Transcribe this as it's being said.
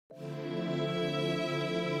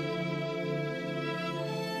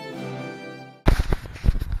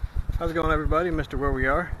How's it going, everybody? Mr. Where We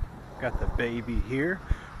Are. Got the baby here.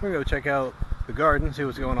 We're gonna go check out the garden, see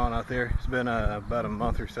what's going on out there. It's been about a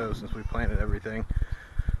month or so since we planted everything,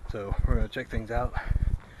 so we're gonna check things out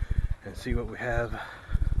and see what we have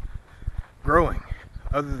growing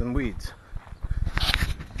other than weeds.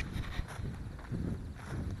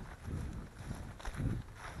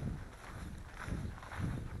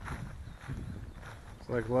 It's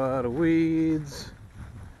like a lot of weeds.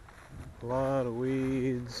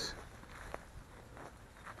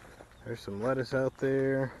 There's some lettuce out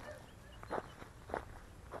there.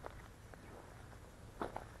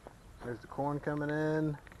 There's the corn coming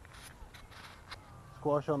in.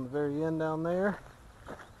 Squash on the very end down there.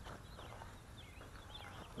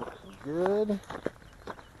 Looking good.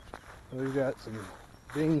 We've got some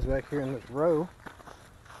beans back here in this row.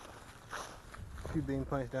 A few bean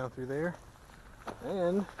plants down through there.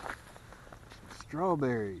 And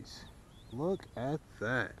strawberries. Look at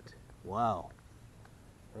that. Wow.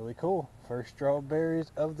 Really cool. First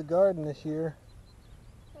strawberries of the garden this year.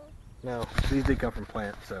 No, these did come from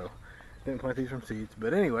plants, so didn't plant these from seeds.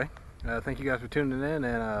 But anyway, thank you guys for tuning in,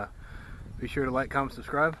 and be sure to like, comment,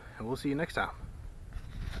 subscribe, and we'll see you next time.